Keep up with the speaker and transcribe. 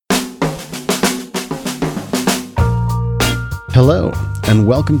Hello, and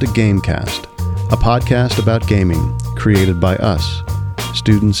welcome to Gamecast, a podcast about gaming created by us,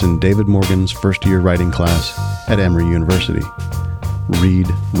 students in David Morgan's first-year writing class at Emory University. Read,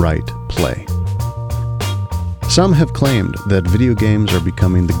 write, play. Some have claimed that video games are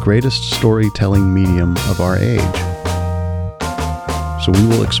becoming the greatest storytelling medium of our age. So we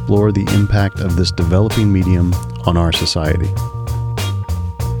will explore the impact of this developing medium on our society.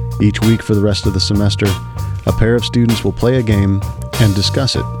 Each week for the rest of the semester, a pair of students will play a game and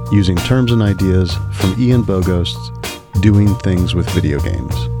discuss it using terms and ideas from Ian Bogost's Doing Things with Video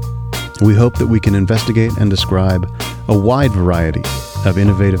Games. We hope that we can investigate and describe a wide variety of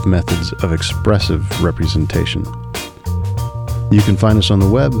innovative methods of expressive representation. You can find us on the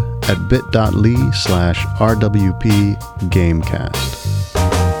web at bit.ly/RWP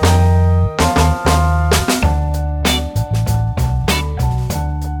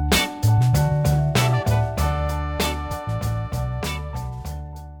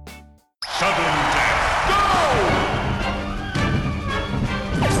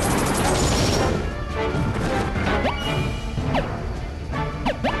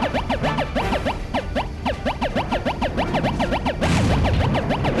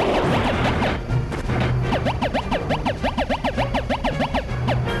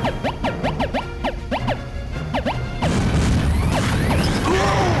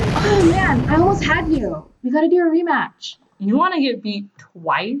We gotta do a rematch. You want to get beat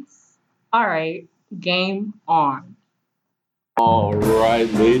twice? All right, game on. All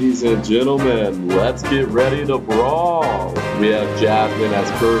right, ladies and gentlemen, let's get ready to brawl. We have Jasmine as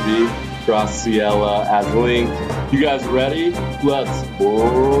Kirby, Graciela as Link. You guys ready? Let's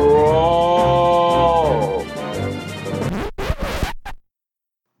brawl.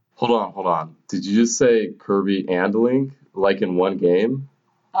 Hold on. Did you just say Kirby and Link, like in one game?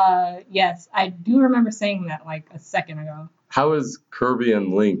 Yes, I do remember saying that like a second ago. How is Kirby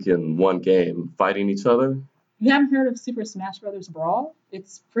and Link in one game fighting each other? You haven't heard of Super Smash Bros. Brawl?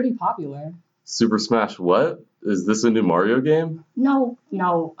 It's pretty popular. Super Smash what? Is this a new Mario game? No.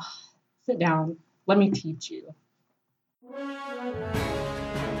 Sit down. Let me teach you.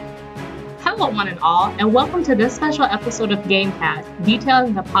 Hello, one and all, and welcome to this special episode of Gamecast,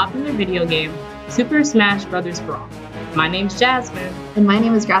 detailing the popular video game Super Smash Bros. Brawl. My name's Jasmine. And my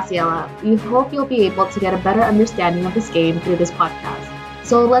name is Graciela. We hope you'll be able to get a better understanding of this game through this podcast.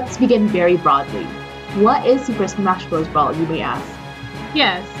 So let's begin very broadly. What is Super Smash Bros. Brawl, you may ask?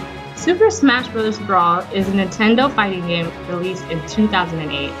 Yes, Super Smash Bros. Brawl is a Nintendo fighting game released in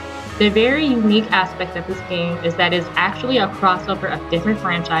 2008. The very unique aspect of this game is that it's actually a crossover of different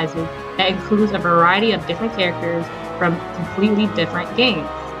franchises that includes a variety of different characters from completely different games.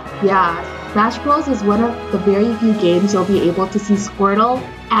 Yeah, Smash Bros. Is one of the very few games you'll be able to see Squirtle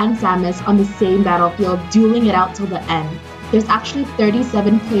and Samus on the same battlefield dueling it out till the end. There's actually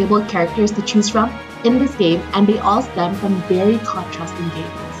 37 playable characters to choose from in this game, and they all stem from very contrasting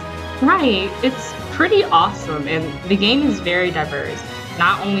games. Right, it's pretty awesome, and the game is very diverse,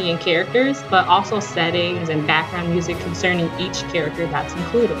 not only in characters, but also settings and background music concerning each character that's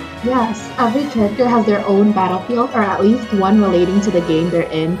included. Yes, every character has their own battlefield, or at least one relating to the game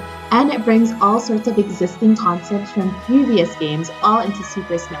they're in, and it brings all sorts of existing concepts from previous games all into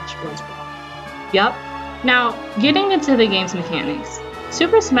Super Smash Bros. Brawl. Yup. Now, getting into the game's mechanics,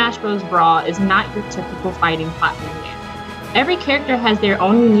 Super Smash Bros. Brawl is not your typical fighting platform game. Every character has their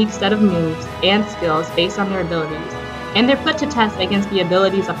own unique set of moves and skills based on their abilities, and they're put to test against the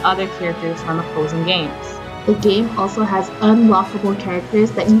abilities of other characters from opposing games. The game also has unlockable characters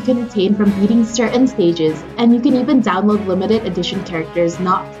that you can attain from beating certain stages, and you can even download limited edition characters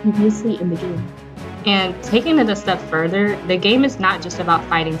not previously in the game. And taking it a step further, the game is not just about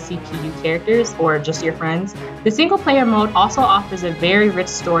fighting CPU characters or just your friends. The single-player mode also offers a very rich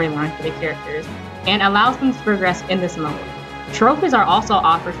storyline for the characters and allows them to progress in this mode. Trophies are also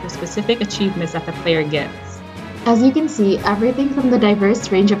offered for specific achievements that the player gets. As you can see, everything from the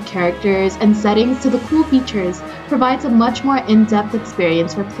diverse range of characters and settings to the cool features provides a much more in-depth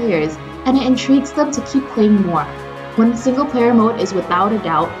experience for players, and it intrigues them to keep playing more. When single-player mode is without a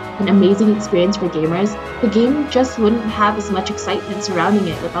doubt an amazing experience for gamers, the game just wouldn't have as much excitement surrounding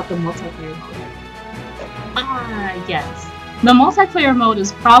it without the multiplayer mode. Yes. The multiplayer mode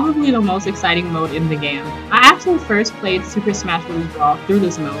is probably the most exciting mode in the game. I actually first played Super Smash Bros. Brawl through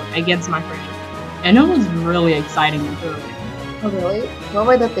this mode against my friend, and it was really exciting and thrilling. Oh really? What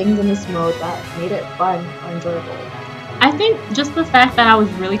were the things in this mode that made it fun or enjoyable? I think just the fact that I was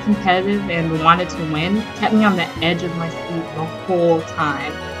really competitive and wanted to win kept me on the edge of my seat the whole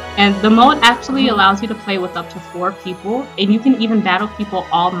time. And the mode actually allows you to play with up to 4 people, and you can even battle people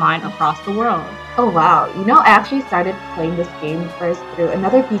online across the world. Oh wow, I actually started playing this game first through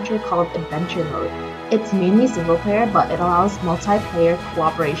another feature called Adventure Mode. It's mainly single player, but it allows multiplayer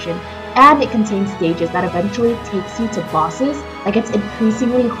cooperation and it contains stages that eventually takes you to bosses that gets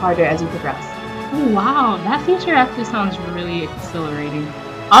increasingly harder as you progress. Oh, wow, that feature actually sounds really exhilarating.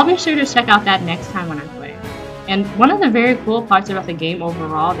 I'll be sure to check out that next time when I play. And one of the very cool parts about the game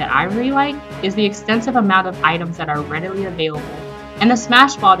overall that I really like is the extensive amount of items that are readily available, and the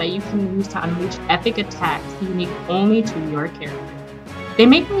Smash Ball that you can use to unleash epic attacks unique only to your character. They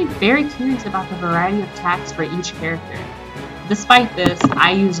make me very curious about the variety of attacks for each character. Despite this,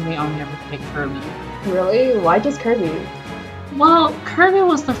 I usually only ever pick Kirby. Really? Why just Kirby? Well, Kirby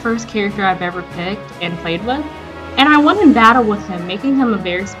was the first character I've ever picked and played with, and I won in battle with him, making him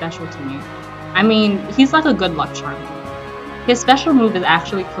very special to me. I mean, he's like a good luck charm. His special move is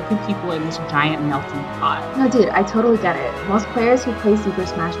actually cooking people in this giant melting pot. No, dude, I totally get it. Most players who play Super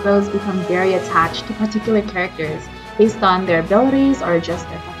Smash Bros. Become very attached to particular characters based on their abilities or just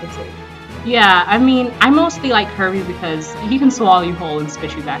their preferences. Yeah, I mean, I mostly like Kirby because he can swallow you whole and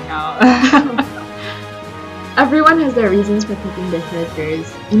spit you back out. Everyone has their reasons for picking their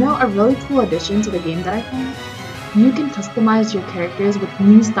characters. A really cool addition to the game that I found? You can customize your characters with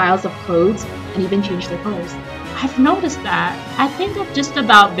new styles of clothes and even change their colors. I've noticed that. I think I've just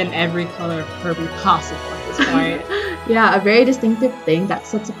about been every color of Kirby possible at this point. Yeah, a very distinctive thing that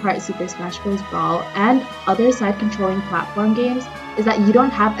sets apart Super Smash Bros. Brawl and other side-controlling platform games is that you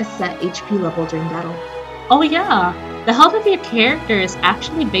don't have a set HP level during battle. Oh yeah, the health of your character is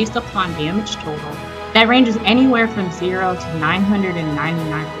actually based upon damage total. That ranges anywhere from 0 to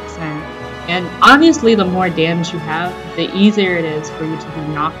 999%. And obviously the more damage you have, the easier it is for you to be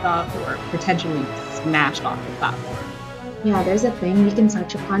knocked off or potentially smashed off the platform. Yeah, there's a thing we can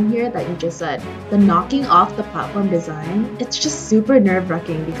touch upon here that you just said. The knocking off the platform design, it's just super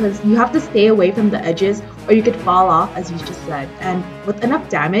nerve-wracking because you have to stay away from the edges or you could fall off, as you just said. And with enough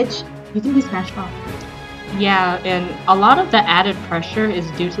damage, you can be smashed off. Yeah, and a lot of the added pressure is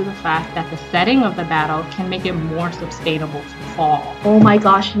due to the fact that the setting of the battle can make it more sustainable to fall. Oh my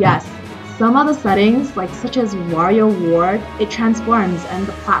gosh, yes. Some of the settings, such as Wario Ward, it transforms and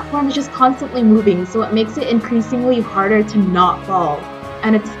the platform is just constantly moving, so it makes it increasingly harder to not fall.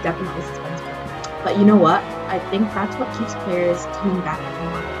 And it's definitely suspenseful. But you know what? I think that's what keeps players coming back for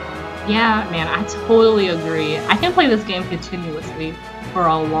more. Yeah, man, I totally agree. I can play this game continuously for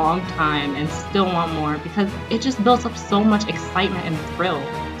a long time and still want more because it just builds up so much excitement and thrill.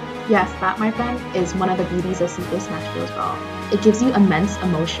 Yes, that, my friend, is one of the beauties of Super Smash Bros. Brawl. It gives you immense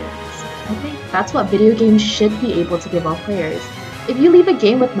emotions. I think that's what video games should be able to give all players. If you leave a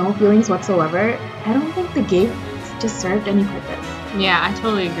game with no feelings whatsoever, I don't think the game just served any purpose. Yeah, I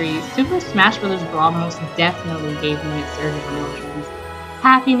totally agree. Super Smash Bros. Brawl most definitely gave me a surge of emotions.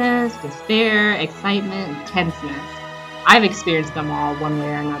 Happiness, despair, excitement, and tenseness. I've experienced them all one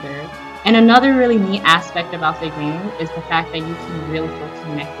way or another. And another really neat aspect about the game is the fact that you can really feel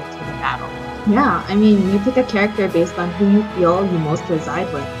connected to the battle. Yeah, I mean, you pick a character based on who you feel you most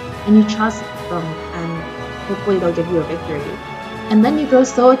reside with, and you trust them, and hopefully they'll give you a victory. And then you grow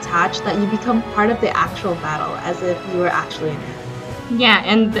so attached that you become part of the actual battle, as if you were actually in it. Yeah,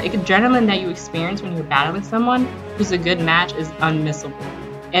 and the adrenaline that you experience when you're battling someone who's a good match is unmissable.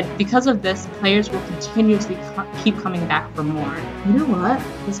 And because of this, players will continuously keep coming back for more. You know what?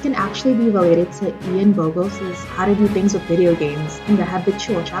 This can actually be related to Ian Bogos' How to Do Things with Video Games in the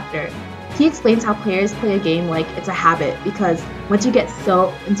Habitual chapter. He explains how players play a game like it's a habit because once you get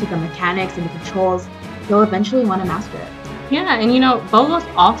so into the mechanics and the controls, you'll eventually want to master it. Yeah, and Bogos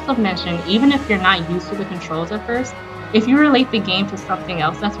also mentioned even if you're not used to the controls at first, if you relate the game to something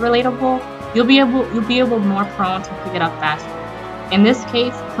else that's relatable, you'll be able more prone to pick it up faster. In this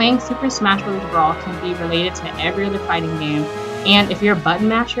case, playing Super Smash Bros. Brawl can be related to every other fighting game, and if you're a button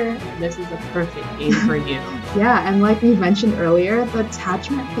masher, this is a perfect game for you. Yeah, and like we mentioned earlier, the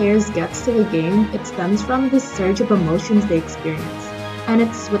attachment players get to the game, it stems from the surge of emotions they experience, and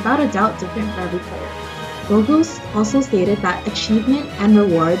it's without a doubt different for every player. Bogos also stated that achievement and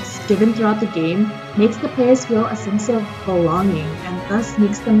rewards given throughout the game makes the players feel a sense of belonging and thus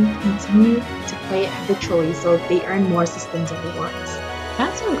makes them continue to play it habitually so they earn more systems of rewards.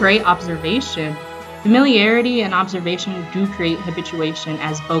 That's a great observation. Familiarity and observation do create habituation,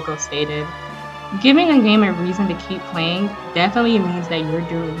 as Boko stated. Giving a game a reason to keep playing definitely means that you're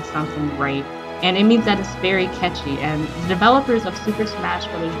doing something right. And it means that it's very catchy, and the developers of Super Smash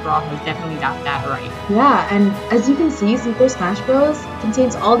Bros. Brawl has definitely got that right. Yeah, and as you can see, Super Smash Bros.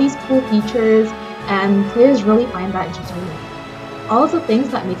 Contains all these cool features, and players really find that entertaining. All of the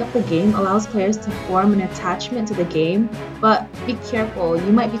things that make up the game allows players to form an attachment to the game, but be careful,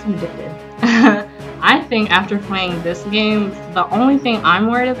 you might become addicted. I think after playing this game, the only thing I'm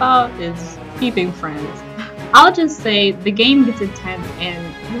worried about is keeping friends. I'll just say the game gets intense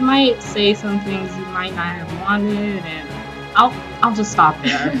and you might say some things you might not have wanted, and I'll just stop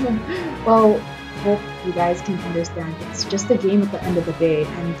there. Well, hope you guys can understand it's just a game at the end of the day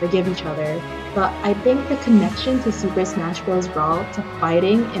and forgive each other. But I think the connection to Super Smash Bros. Brawl to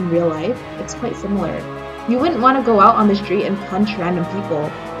fighting in real life, it's quite similar. You wouldn't want to go out on the street and punch random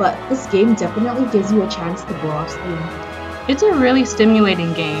people, but this game definitely gives you a chance to blow off steam. It's a really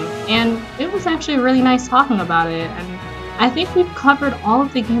stimulating game, and it was actually really nice talking about it, and I think we've covered all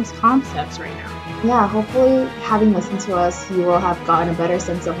of the game's concepts right now. Yeah, hopefully having listened to us, you will have gotten a better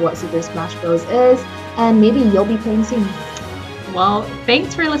sense of what Super Smash Bros. Is, and maybe you'll be playing soon. Well,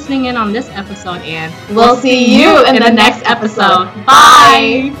 thanks for listening in on this episode, and We'll see you in the next episode.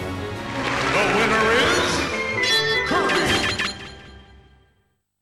 Bye!